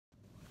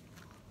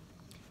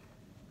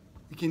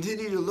We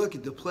continue to look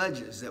at the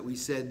pledges that we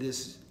said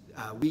this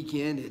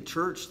weekend at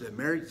church, the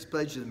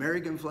pledge to the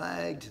American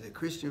flag, to the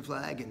Christian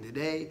flag, and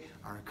today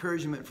our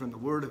encouragement from the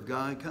Word of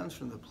God comes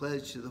from the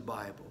pledge to the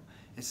Bible.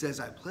 It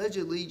says, I pledge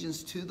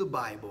allegiance to the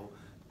Bible,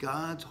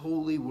 God's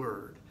holy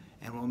word,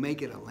 and will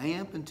make it a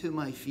lamp unto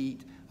my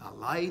feet, a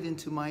light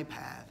into my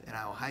path, and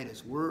I will hide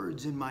his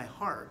words in my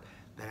heart,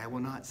 that I will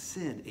not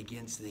sin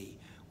against thee.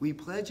 We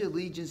pledge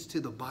allegiance to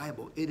the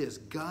Bible. It is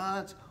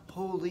God's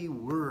holy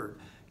word.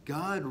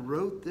 God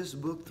wrote this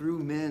book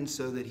through men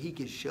so that he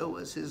could show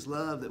us his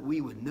love, that we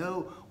would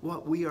know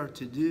what we are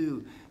to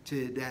do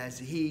as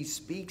he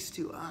speaks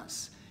to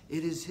us.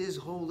 It is his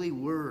holy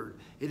word.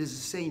 It is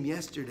the same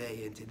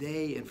yesterday and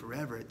today and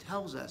forever. It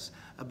tells us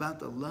about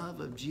the love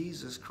of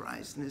Jesus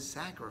Christ and his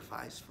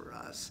sacrifice for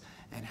us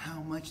and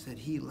how much that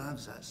he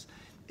loves us.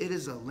 It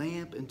is a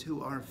lamp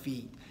unto our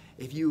feet.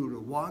 If you were to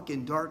walk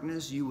in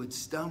darkness, you would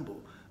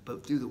stumble.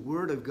 But through the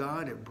word of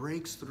God, it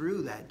breaks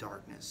through that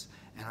darkness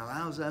and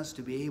allows us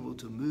to be able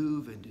to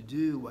move and to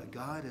do what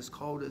God has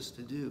called us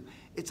to do.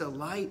 It's a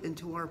light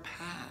into our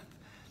path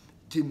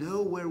to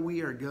know where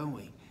we are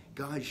going.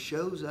 God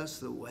shows us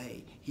the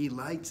way. He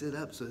lights it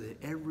up so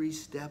that every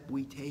step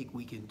we take,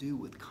 we can do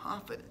with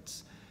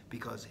confidence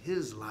because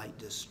his light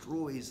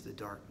destroys the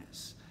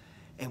darkness.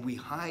 And we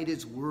hide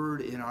its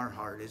word in our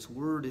heart. Its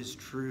word is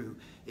true.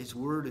 Its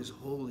word is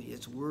holy.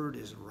 Its word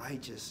is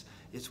righteous.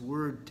 Its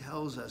word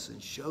tells us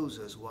and shows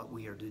us what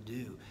we are to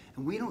do.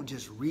 And we don't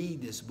just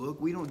read this book.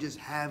 We don't just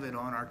have it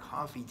on our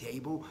coffee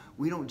table.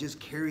 We don't just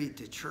carry it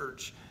to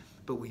church.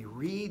 But we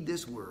read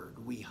this word.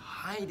 We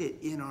hide it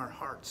in our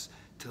hearts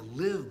to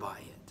live by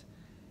it.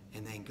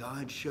 And then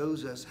God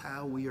shows us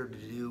how we are to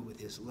do with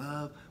his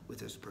love, with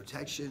his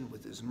protection,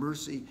 with his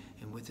mercy,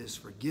 and with his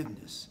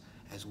forgiveness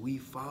as we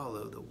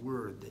follow the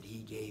word that he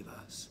gave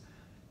us.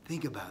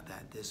 Think about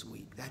that this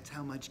week. That's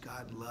how much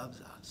God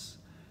loves us.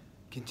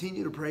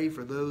 Continue to pray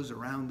for those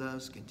around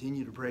us.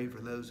 Continue to pray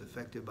for those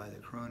affected by the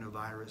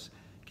coronavirus.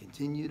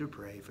 Continue to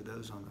pray for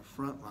those on the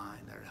front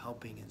line that are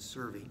helping and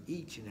serving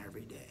each and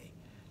every day.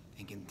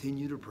 And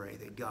continue to pray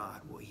that God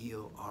will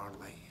heal our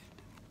land.